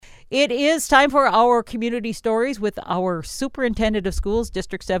It is time for our community stories with our Superintendent of Schools,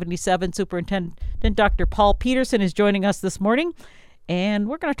 District 77 Superintendent Dr. Paul Peterson is joining us this morning. And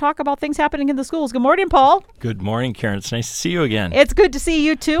we're going to talk about things happening in the schools. Good morning, Paul. Good morning, Karen. It's nice to see you again. It's good to see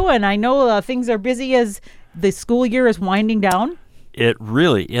you, too. And I know things are busy as the school year is winding down. It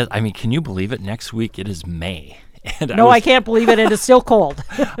really is. I mean, can you believe it? Next week, it is May. And I can't believe it. It is still cold.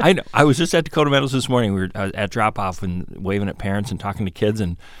 I know. I was just at Dakota Meadows this morning. We were at drop-off and waving at parents and talking to kids.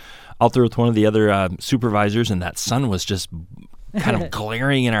 And out there with one of the other supervisors, and that sun was just kind of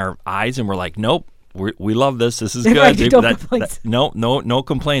glaring in our eyes. And we're like, nope. We love this. This is good. Right, no complaints. No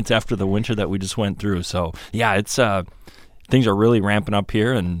complaints after the winter that we just went through. So yeah, it's things are really ramping up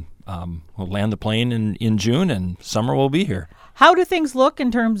here, and we'll land the plane in June, and summer will be here. How do things look in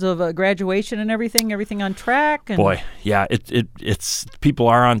terms of graduation and everything? Everything on track? Boy, yeah, it's people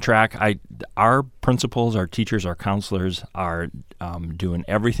are on track. Our principals, our teachers, our counselors are doing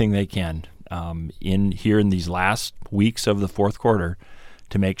everything they can in these last weeks of the fourth quarter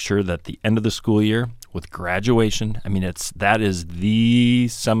to make sure that the end of the school year with graduation, I mean, that is the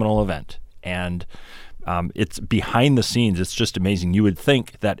seminal event. And it's behind the scenes. It's just amazing. You would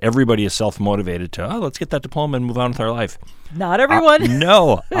think that everybody is self-motivated to, let's get that diploma and move on with our life. Not everyone.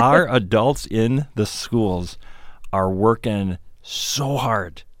 No. Our adults in the schools are working so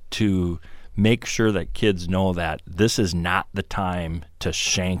hard to make sure that kids know that this is not the time to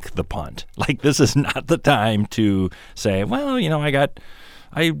shank the punt. Like, this is not the time to say, well, I got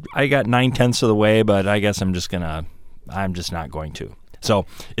 9/10 of the way, but I guess I'm just not going to. So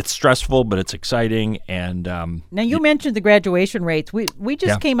it's stressful, but it's exciting. And now you mentioned the graduation rates. We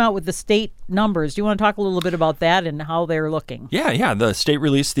just came out with the state numbers. Do you want to talk a little bit about that and how they're looking? Yeah. The state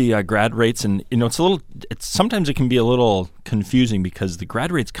released the grad rates, and sometimes it can be a little confusing because the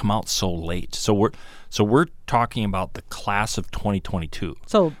grad rates come out so late. So we're talking about the class of 2022.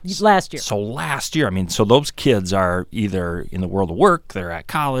 So last year. So last year. I mean, so those kids are either in the world of work, they're at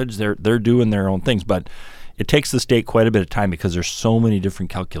college, they're doing their own things, but it takes the state quite a bit of time because there's so many different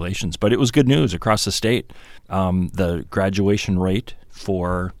calculations. But it was good news across the state. The graduation rate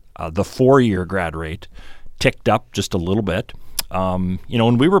for the 4-year grad rate ticked up just a little bit.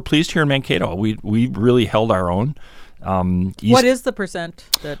 And we were pleased here in Mankato. We really held our own. What is the percent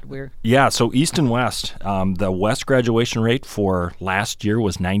that we're? Yeah, so East and West. The West graduation rate for last year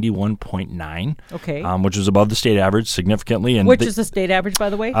was 91.9. Okay. Which was above the state average significantly. And which is the state average,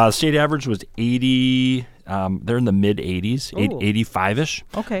 by the way? State average was 80. They're in the mid 80s, 85ish.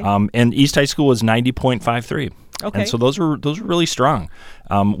 Okay. And East High School was 90.53. Okay. And so those were really strong.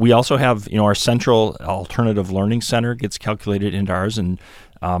 We also have our Central Alternative Learning Center gets calculated into ours, and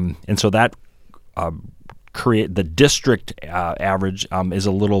so that create the district average is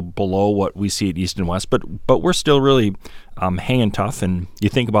a little below what we see at East and West, but we're still really hanging tough. And you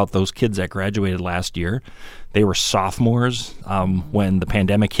think about those kids that graduated last year, they were sophomores when the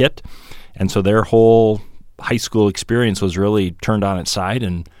pandemic hit, and so their whole high school experience was really turned on its side,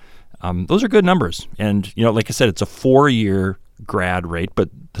 and those are good numbers. And like I said, it's a 4-year grad rate, but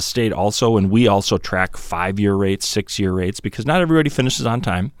the state also, and we also track 5-year rates, 6-year rates, because not everybody finishes on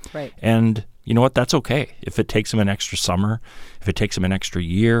time. Right. And you know what? That's okay. If it takes them an extra summer, if it takes them an extra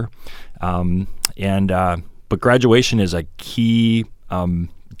year. But graduation is a key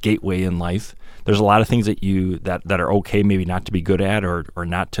gateway in life. There's a lot of things that are okay maybe not to be good at or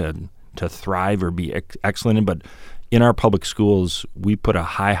not to thrive or be excellent in. But in our public schools, we put a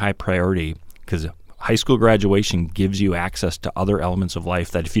high priority because high school graduation gives you access to other elements of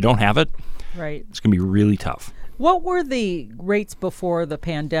life that if you don't have it, right, it's going to be really tough. What were the rates before the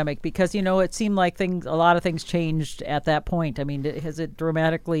pandemic? Because, it seemed like a lot of things changed at that point. I mean, has it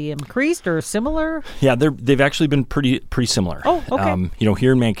dramatically increased or similar? Yeah, they've actually been pretty similar. Oh, okay.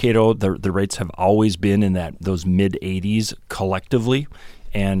 Here in Mankato, the rates have always been in those mid 80s collectively.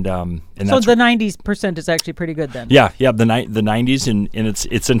 And so the 90% is actually pretty good then. Yeah, the 90s, and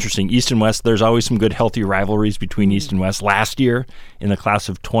it's interesting. East and West, there's always some good, healthy rivalries between East and West. Last year, in the class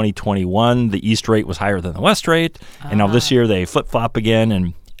of 2021, the East rate was higher than the West rate, and now this year they flip-flop again,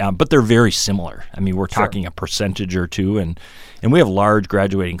 and but they're very similar. I mean, we're talking a percentage or two, and we have large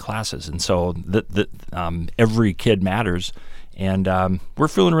graduating classes, and so every kid matters. And we're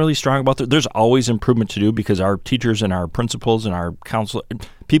feeling really strong about that. There's always improvement to do because our teachers and our principals and our council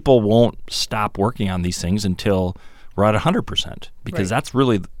people won't stop working on these things until we're at 100% because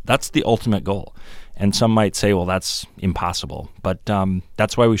that's the ultimate goal. And some might say, well, that's impossible. But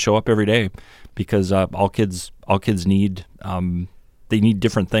that's why we show up every day because all kids need they need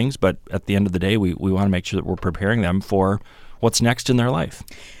different things. But at the end of the day, we want to make sure that we're preparing them for what's next in their life.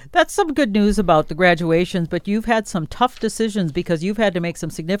 That's some good news about the graduations, but you've had some tough decisions because you've had to make some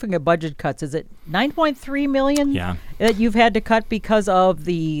significant budget cuts. Is it $9.3 million that you've had to cut because of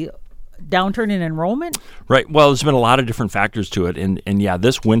the downturn in enrollment? Right. Well, there's been a lot of different factors to it. And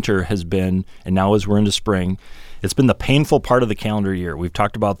this winter has been, and now as we're into spring, it's been the painful part of the calendar year. We've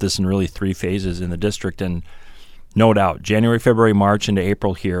talked about this in really 3 phases in the district, and no doubt, January, February, March into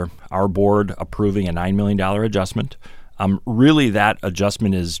April here, our board approving a $9 million adjustment. Really, that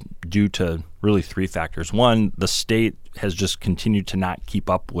adjustment is due to really 3 factors. One, the state has just continued to not keep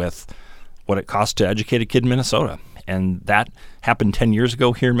up with what it costs to educate a kid in Minnesota. And that happened 10 years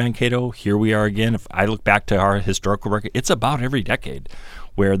ago here in Mankato. Here we are again. If I look back to our historical record, it's about every decade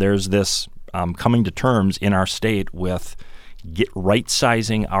where there's this coming to terms in our state with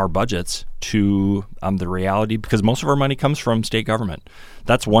right-sizing our budgets to the reality, because most of our money comes from state government.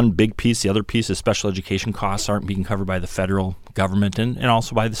 That's one big piece. The other piece is special education costs aren't being covered by the federal government and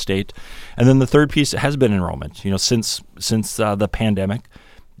also by the state. And then the third piece has been enrollment. Since the pandemic,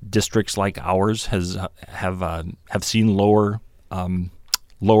 districts like ours have seen lower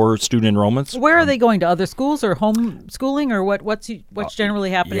student enrollments. Where are they going, to other schools or homeschooling, or what's generally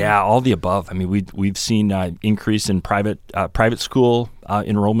happening? Yeah, all the above. I mean, we've seen increase in private school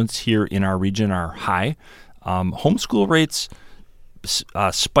enrollments here in our region are high. Homeschool rates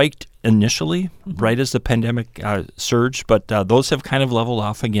spiked initially, right as the pandemic surged, but those have kind of leveled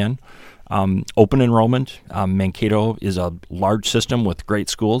off again. Open enrollment, Mankato is a large system with great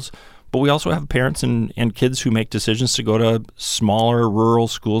schools, but we also have parents and kids who make decisions to go to smaller rural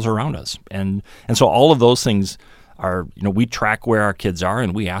schools around us. And so all of those things are, we track where our kids are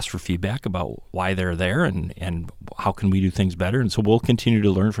and we ask for feedback about why they're there and how can we do things better. And so we'll continue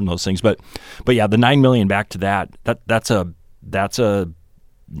to learn from those things. But yeah, the $9 million, back to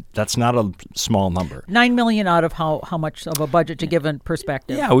that's not a small number. $9 million out of how much of a budget, to give in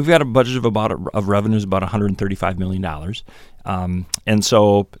perspective? Yeah, we've got a budget of revenues about $135 million. And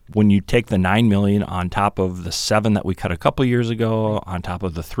so when you take the $9 million on top of the $7 million that we cut a couple years ago, on top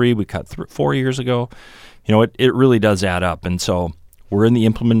of the $3 million we cut 4 years ago, it really does add up. And so we're in the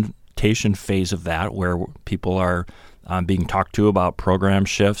implementation phase of that, where people are being talked to about program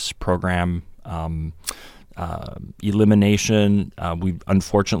shifts, program elimination.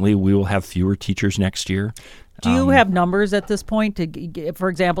 Unfortunately, we will have fewer teachers next year. Do you have numbers at this point, for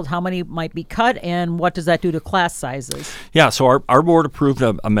example, how many might be cut, and what does that do to class sizes? Yeah, so our board approved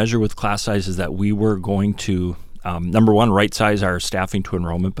a measure with class sizes that we were going to, number one, right-size our staffing to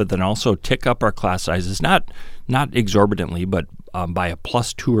enrollment, but then also tick up our class sizes, not exorbitantly, but by a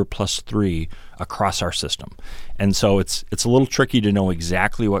 +2 or +3 across our system. And so it's a little tricky to know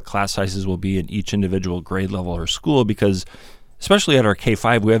exactly what class sizes will be in each individual grade level or school, because especially at our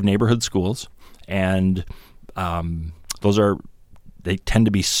K-5, we have neighborhood schools, and they tend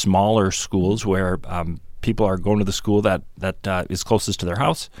to be smaller schools where people are going to the school that is closest to their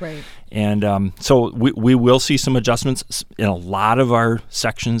house. Right. And so we will see some adjustments in a lot of our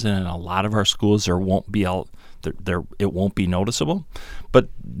sections and in a lot of our schools. It won't be noticeable, but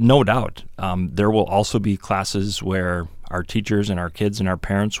no doubt there will also be classes where our teachers and our kids and our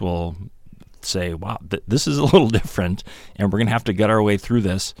parents will say, wow, this is a little different, and we're going to have to get our way through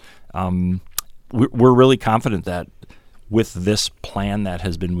this. We're really confident that with this plan that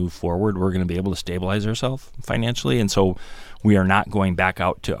has been moved forward, we're going to be able to stabilize ourselves financially. And so we are not going back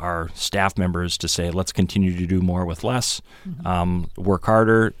out to our staff members to say, let's continue to do more with less, work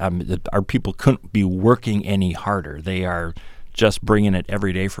harder. Our people couldn't be working any harder. They are just bringing it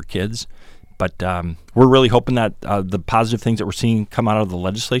every day for kids. But we're really hoping that the positive things that we're seeing come out of the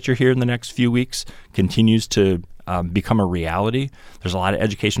legislature here in the next few weeks continues to become a reality. There's a lot of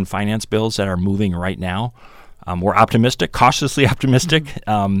education finance bills that are moving right now. We're optimistic, cautiously optimistic.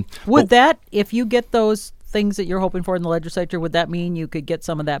 Would that, if you get those things that you're hoping for in the legislature, would that mean you could get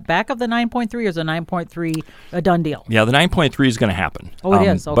some of that back of the 9.3, or is the 9.3 a done deal? Yeah, the 9.3 is going to happen. Oh, it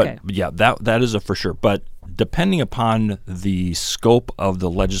is? Okay. But yeah, that is a for sure. But depending upon the scope of the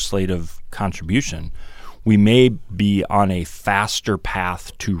legislative contribution, we may be on a faster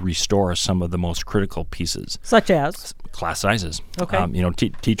path to restore some of the most critical pieces. Such as? Class sizes. Okay.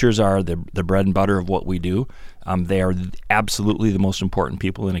 Teachers are the bread and butter of what we do. They are absolutely the most important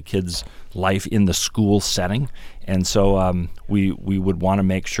people in a kid's life in the school setting. And so we would want to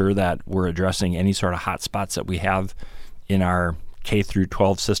make sure that we're addressing any sort of hot spots that we have in our K through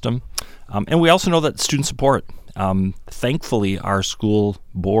 12 system. And we also know that student support. Thankfully, our school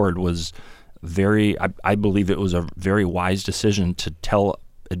board was I believe it was a very wise decision to tell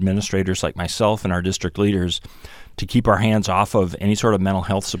administrators like myself and our district leaders to keep our hands off of any sort of mental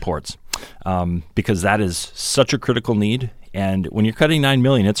health supports, because that is such a critical need, And when you're cutting $9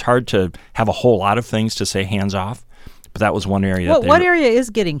 million, it's hard to have a whole lot of things to say hands off. But that was one area. What area is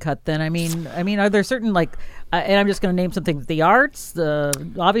getting cut then? I mean, are there certain and I'm just going to name something: the arts,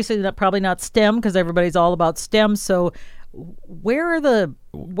 obviously probably not STEM because everybody's all about STEM. So where are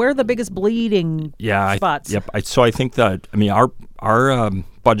the biggest bleeding spots? So I think that our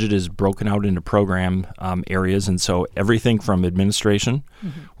budget is broken out into program areas, and so everything from administration,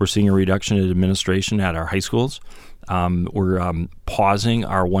 we're seeing a reduction in administration at our high schools. We're pausing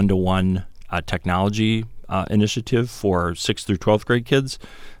our one-to-one technology initiative for 6th through 12th grade kids.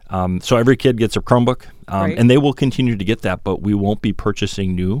 So every kid gets a Chromebook, right. and they will continue to get that, but we won't be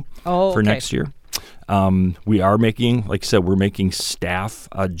purchasing new for next year. We are making, like I said, we're making staff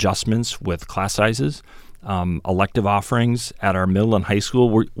adjustments with class sizes, elective offerings at our middle and high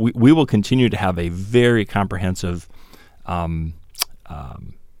school. We will continue to have a very comprehensive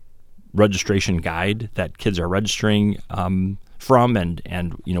registration guide that kids are registering from,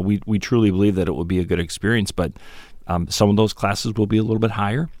 and we truly believe that it will be a good experience, but some of those classes will be a little bit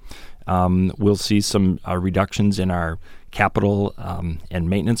higher. We'll see some reductions in our capital and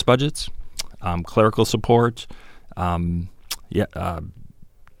maintenance budgets, clerical support.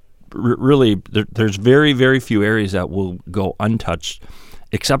 Really, there's very, very few areas that will go untouched,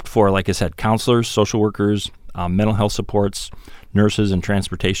 except for, like I said, counselors, social workers, mental health supports, nurses, and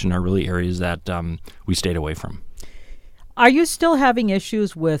transportation are really areas that we stayed away from. Are you still having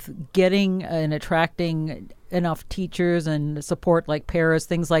issues with getting and attracting enough teachers and support like paras,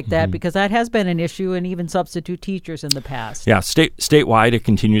 things like that? Because that has been an issue, and even substitute teachers in the past. Yeah, statewide, it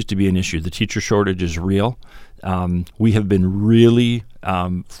continues to be an issue. The teacher shortage is real. We have been really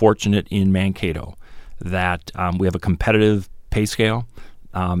fortunate in Mankato that we have a competitive pay scale.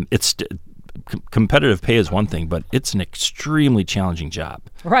 Competitive pay is one thing, but it's an extremely challenging job.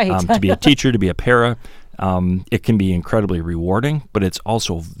 Right. To be a teacher, to be a para, it can be incredibly rewarding, but it's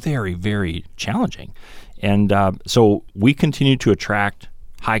also very, very challenging. And so we continue to attract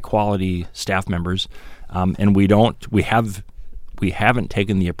high-quality staff members, and we haven't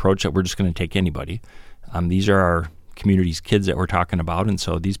taken the approach that we're just going to take anybody. These are our community's kids that we're talking about, and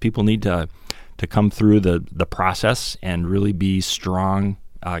so these people need to come through the process and really be strong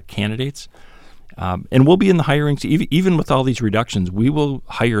candidates. And we'll be in the hiring, even with all these reductions, we will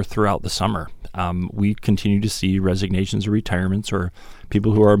hire throughout the summer. We continue to see resignations or retirements or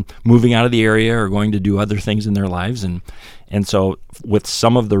people who are moving out of the area or going to do other things in their lives. And so with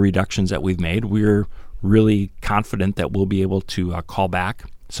some of the reductions that we've made, we're really confident that we'll be able to call back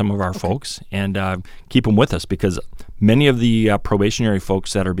some of our folks and keep them with us, because many of the probationary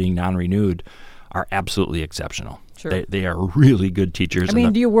folks that are being non-renewed are absolutely exceptional. Sure. They are really good teachers. I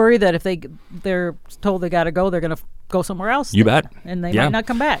mean, do you worry that if they're told they got to go, they're going to go somewhere else? You bet. And they might not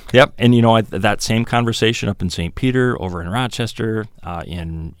come back. Yep. And that same conversation up in St. Peter, over in Rochester,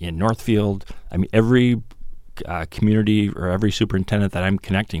 in Northfield, I mean, every community or every superintendent that I'm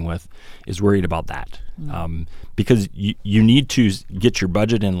connecting with is worried about that. Because you need to get your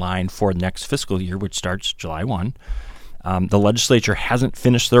budget in line for the next fiscal year, which starts July 1. The legislature hasn't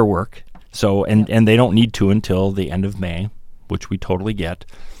finished their work. So, and they don't need to until the end of May, which we totally get.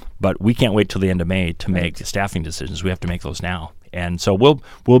 But we can't wait till the end of May to make staffing decisions. We have to make those now. And so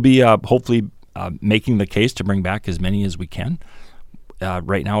we'll be hopefully making the case to bring back as many as we can.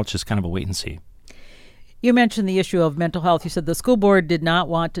 Right now, it's just kind of a wait and see. You mentioned the issue of mental health. You said the school board did not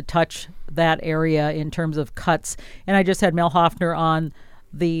want to touch that area in terms of cuts. And I just had Mel Hoffner on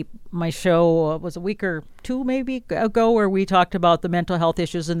my show was a week or two maybe ago, where we talked about the mental health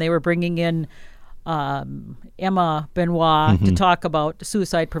issues, and they were bringing in Emma Benoit to talk about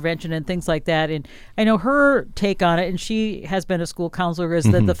suicide prevention and things like that. And I know her take on it, and she has been a school counselor, is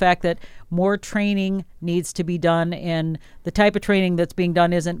that the fact that more training needs to be done, and the type of training that's being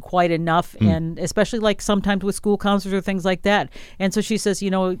done isn't quite enough, and especially like sometimes with school counselors or things like that. And so she says,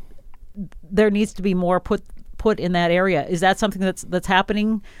 there needs to be more put in that area. Is that something that's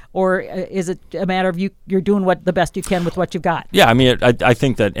happening, or is it a matter of you're doing the best you can with what you've got? Yeah, I mean, I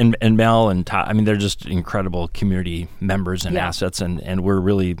think that and Mel and Todd, I mean, they're just incredible community members and assets, and we're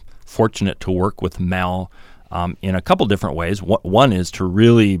really fortunate to work with Mel in a couple different ways. One is to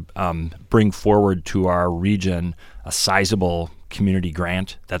really bring forward to our region a sizable community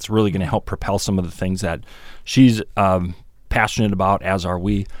grant that's really going to help propel some of the things that she's passionate about, as are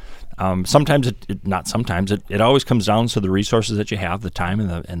we. Sometimes it always comes down to the resources that you have, the time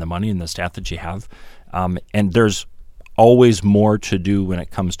and the money and the staff that you have. And there's always more to do when it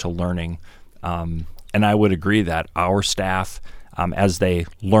comes to learning. And I would agree that our staff, as they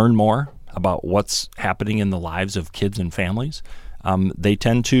learn more about what's happening in the lives of kids and families, they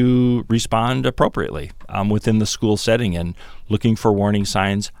tend to respond appropriately within the school setting and looking for warning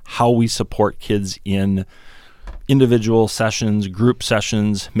signs, how we support kids in individual sessions, group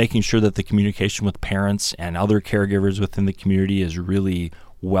sessions, making sure that the communication with parents and other caregivers within the community is really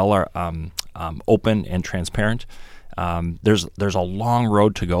well open and transparent. There's a long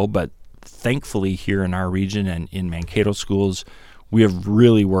road to go, but thankfully here in our region and in Mankato schools, we have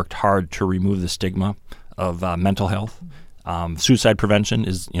really worked hard to remove the stigma of mental health. Suicide prevention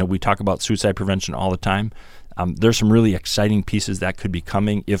is, we talk about suicide prevention all the time. There's some really exciting pieces that could be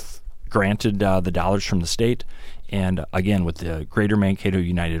coming if granted the dollars from the state. And again, with the Greater Mankato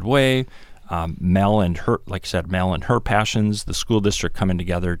United Way, Mel and her passions, the school district coming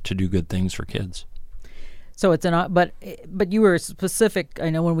together to do good things for kids. So it's but you were specific. I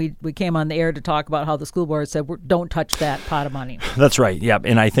know when we came on the air to talk about how the school board said, don't touch that pot of money. That's right. Yeah.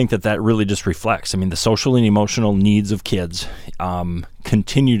 And I think that really just reflects, the social and emotional needs of kids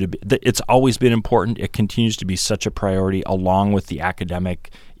continue to be, it's always been important. It continues to be such a priority along with the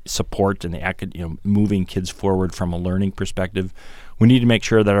academic support and the moving kids forward from a learning perspective. We need to make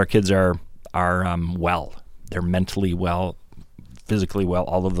sure that our kids are well. They're mentally well, physically well,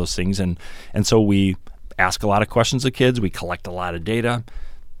 all of those things. And so we ask a lot of questions of kids. We collect a lot of data.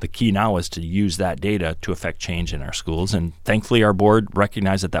 The key now is to use that data to affect change in our schools. And thankfully, our board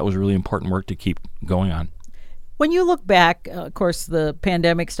recognized that was really important work to keep going on. When you look back, of course, the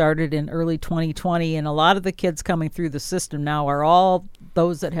pandemic started in early 2020, and a lot of the kids coming through the system now are all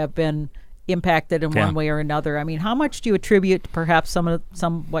those that have been impacted in one way or another. How much do you attribute perhaps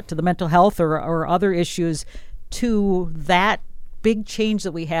somewhat to the mental health or other issues to that big change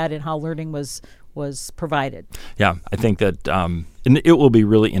that we had in how learning was provided? Yeah, I think that and it will be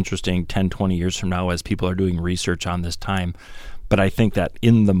really interesting 10, 20 years from now as people are doing research on this time. But I think that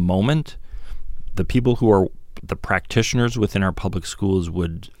in the moment, the people who are the practitioners within our public schools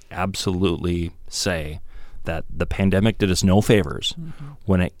would absolutely say that the pandemic did us no favors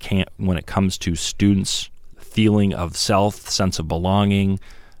when it comes to students' feeling of self, sense of belonging,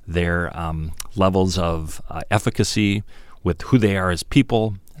 their levels of efficacy with who they are as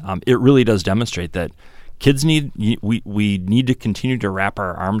people. It really does demonstrate that kids we need to continue to wrap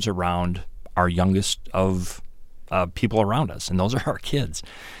our arms around our youngest of people around us, and those are our kids.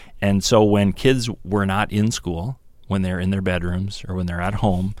 And so when kids were not in school, when they're in their bedrooms or when they're at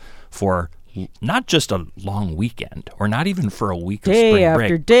home for not just a long weekend or not even for a week of spring break. Day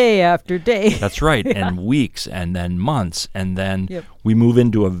after day after day. That's right. Yeah. And weeks and then months. And then we move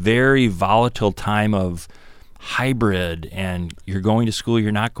into a very volatile time of hybrid, and you're going to school,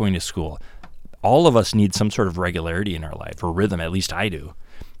 you're not going to school. All of us need some sort of regularity in our life, or rhythm, at least I do.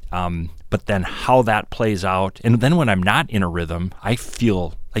 But then how that plays out, and then when I'm not in a rhythm, I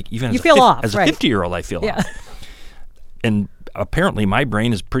feel like even as a 50-year-old, I feel off. And apparently my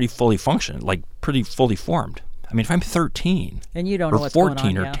brain is pretty fully functioned, like pretty fully formed. If I'm 13 and you don't know what's going on,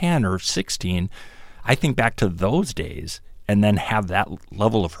 14 or 10 or 16, I think back to those days and then have that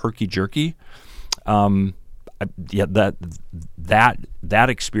level of herky-jerky. That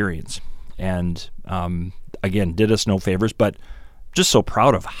experience, and again, did us no favors, but just so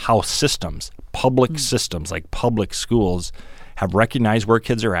proud of how public systems like public schools have recognized where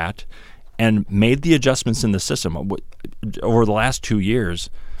kids are at and made the adjustments in the system. Over the last 2 years,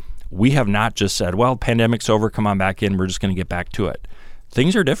 we have not just said, well, pandemic's over, come on back in, we're just going to get back to it.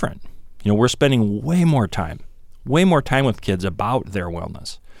 Things are different. We're spending way more time with kids about their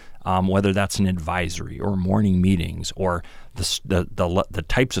wellness. Whether that's an advisory or morning meetings or the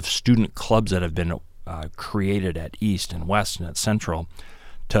types of student clubs that have been created at East and West and at Central,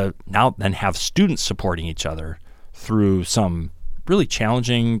 to now then have students supporting each other through some really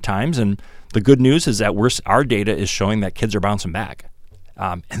challenging times. And the good news is that our data is showing that kids are bouncing back,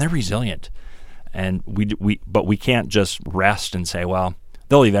 and they're resilient. And but we can't just rest and say, well,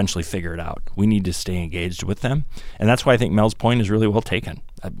 they'll eventually figure it out. We need to stay engaged with them. And that's why I think Mel's point is really well taken.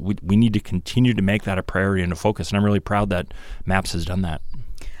 We need to continue to make that a priority and a focus. And I'm really proud that MAPS has done that.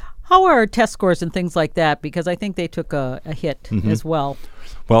 How are test scores and things like that? Because I think they took a hit as well.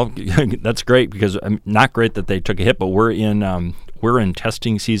 Well, that's great, because not great that they took a hit, but we're in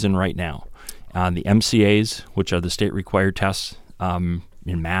testing season right now. The MCAs, which are the state required tests in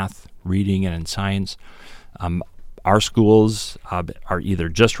math, reading, and in science, our schools are either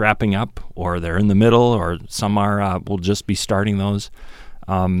just wrapping up, or they're in the middle, or some will just be starting those.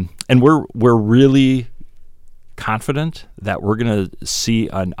 And we're really confident that we're going to see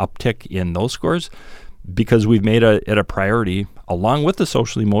an uptick in those scores, because we've made it a priority, along with the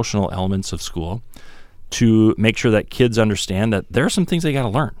social emotional elements of school, to make sure that kids understand that there are some things they got to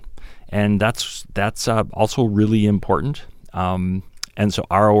learn, and that's also really important. And so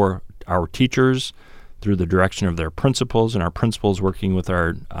our teachers, through the direction of their principals, and our principals working with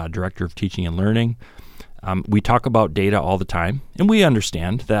our director of teaching and learning, we talk about data all the time, and we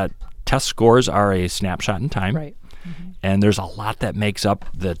understand that test scores are a snapshot in time, Right. Mm-hmm. and there's a lot that makes up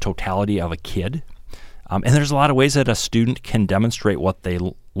the totality of a kid, and there's a lot of ways that a student can demonstrate what they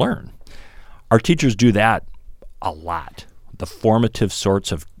learn. Our teachers do that a lot. The formative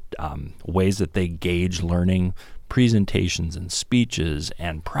sorts of ways that they gauge learning, presentations and speeches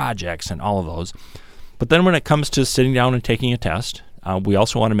and projects and all of those. But then when it comes to sitting down and taking a test, we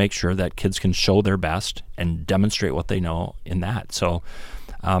also want to make sure that kids can show their best and demonstrate what they know in that. So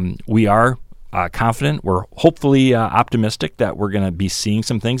we are confident. We're hopefully optimistic that we're going to be seeing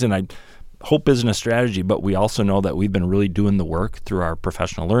some things. And hope isn't a strategy, but we also know that we've been really doing the work through our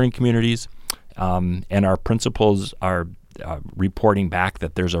professional learning communities. And our principals are reporting back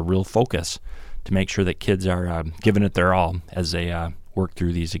that there's a real focus to make sure that kids are giving it their all as they work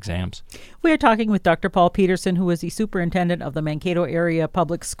through these exams. We are talking with Dr. Paul Peterson, who is the superintendent of the Mankato area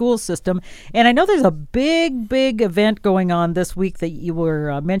public school system. And I know there's a big event going on this week that you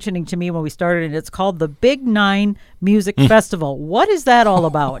were mentioning to me when we started, and it's called the Big 9 Music Festival. What is that all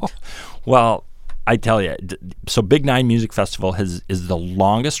about? Well, I tell you, so Big 9 Music Festival is the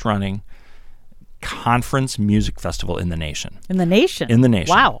longest running conference music festival in the nation. In the nation? In the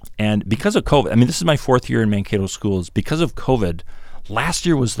nation. Wow. And because of COVID, I mean, this is my 4th year in Mankato schools. Because of COVID, last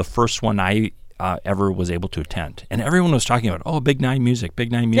year was the first one I ever was able to attend. And everyone was talking about, Big 9 music,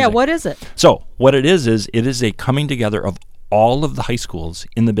 Big 9 music. Yeah, what is it? So what it is it is a coming together of all of the high schools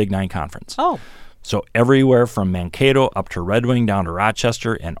in the Big 9 conference. Oh. So everywhere from Mankato up to Red Wing down to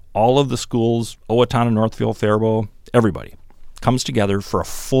Rochester, and all of the schools, Owatonna, Northfield, Faribault, everybody comes together for a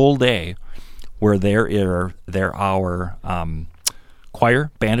full day where there are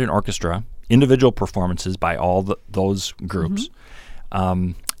choir, band, and orchestra, individual performances by all those groups.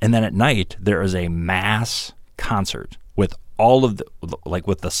 Mm-hmm. And then at night, there is a mass concert with all of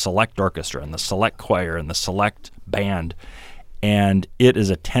with the select orchestra and the select choir and the select band. And it is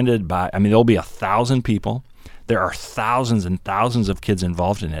attended by, there'll be 1,000 people. There are thousands and thousands of kids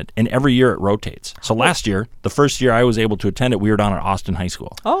involved in it, and every year it rotates. So last year, the first year I was able to attend it, we were down at Austin High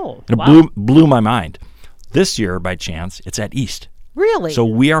School. Oh, and it blew my mind. This year, by chance, it's at East. Really? So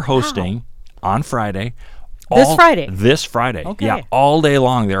we are hosting on Friday. This Friday? Okay. Yeah, all day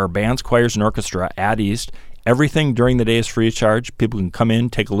long. There are bands, choirs, and orchestra at East. Everything during the day is free of charge. People can come in,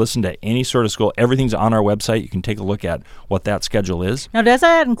 take a listen to any sort of school. Everything's on our website. You can take a look at what that schedule is. Now, does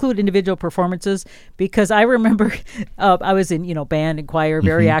that include individual performances? Because I remember I was in, band and choir,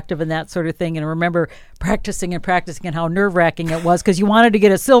 very active in that sort of thing. And I remember practicing and how nerve-wracking it was because you wanted to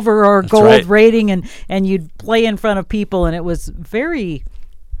get a silver or gold rating and you'd play in front of people. And it was very,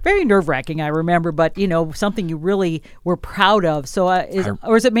 very nerve-wracking, I remember, but, something you really were proud of. So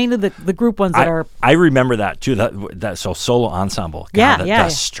or is it mainly the group ones that are... I remember that, too, that so solo ensemble. God, the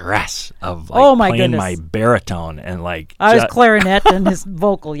stress of playing my baritone and I was clarinet and his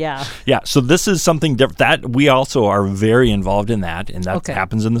vocal, yeah. Yeah, so this is something different. That we also are very involved in that, and that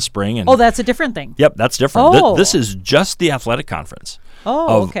happens in the spring. And, that's a different thing. Yep, that's different. Oh. This is just the athletic conference.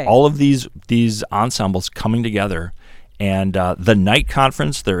 All of these ensembles coming together. And the night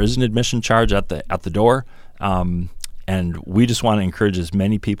conference, there is an admission charge at the door, and we just want to encourage as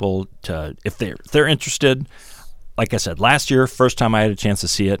many people to, if they're interested. Like I said, last year, first time I had a chance to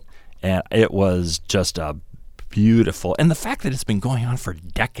see it, and it was just a beautiful. And the fact that it's been going on for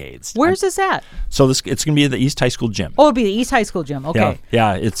decades. Where's this at? So it's going to be at the East High School gym. Oh, it'll be the East High School gym. Okay.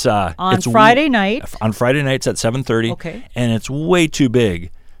 Yeah, it's on Friday night. On Friday nights at 7:30. Okay. And it's way too big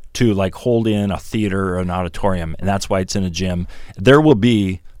to hold in a theater or an auditorium, and that's why it's in a gym. There will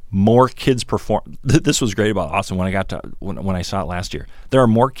be more kids perform. This was great about Austin when I got to when I saw it last year. There are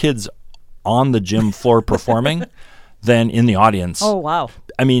more kids on the gym floor performing than in the audience. Oh wow!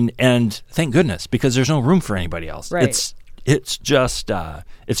 And thank goodness, because there's no room for anybody else. Right. It's just a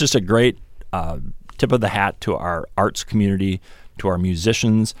great tip of the hat to our arts community, to our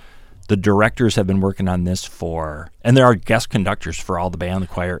musicians. The directors have been working on this and there are guest conductors for all the band, the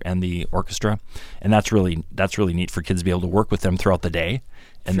choir, and the orchestra, and that's really neat for kids to be able to work with them throughout the day,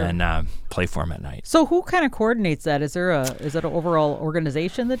 and then play for them at night. So who kind of coordinates that? Is it an overall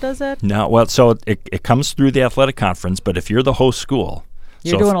organization that does that? No, well, so it comes through the athletic conference, but if you're the host school,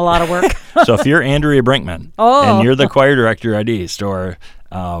 you're doing a lot of work. So if you're Andrea Brinkman and you're the choir director at East, or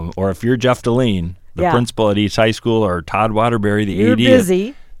if you're Jeff Deline, the principal at East High School, or Todd Waterbury, the you're AD,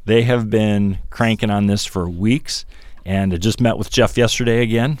 busy. They have been cranking on this for weeks, and I just met with Jeff yesterday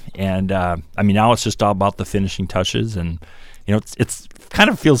again. And now it's just all about the finishing touches, and it's kind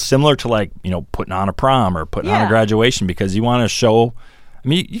of feels similar to like, putting on a prom or putting on a graduation, because you want to show. I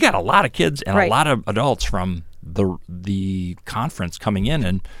mean, you got a lot of kids and a lot of adults from the conference coming in,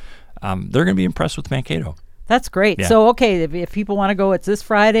 and they're going to be impressed with Mankato. That's great. Yeah. So, okay, if people want to go, it's this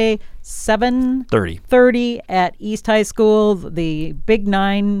Friday, 7:30 at East High School, the Big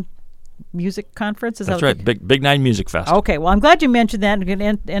Nine Music Conference. That's right, Big Nine Music Fest. Okay, well, I'm glad you mentioned that. I'm going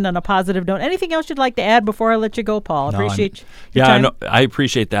to end on a positive note. Anything else you'd like to add before I let you go, Paul? Appreciate your time. I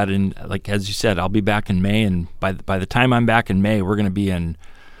appreciate that. And like as you said, I'll be back in May, and by the time I'm back in May, we're going to be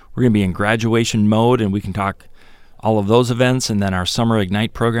in graduation mode, and we can talk all of those events, and then our Summer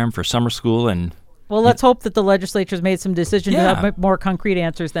Ignite program for summer school. And well, let's hope that the legislature's made some decisions to have more concrete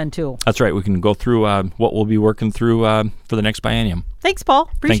answers then, too. That's right. We can go through what we'll be working through for the next biennium. Thanks, Paul.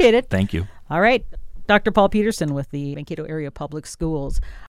 Appreciate it. Thank you. All right. Dr. Paul Peterson with the Mankato Area Public Schools.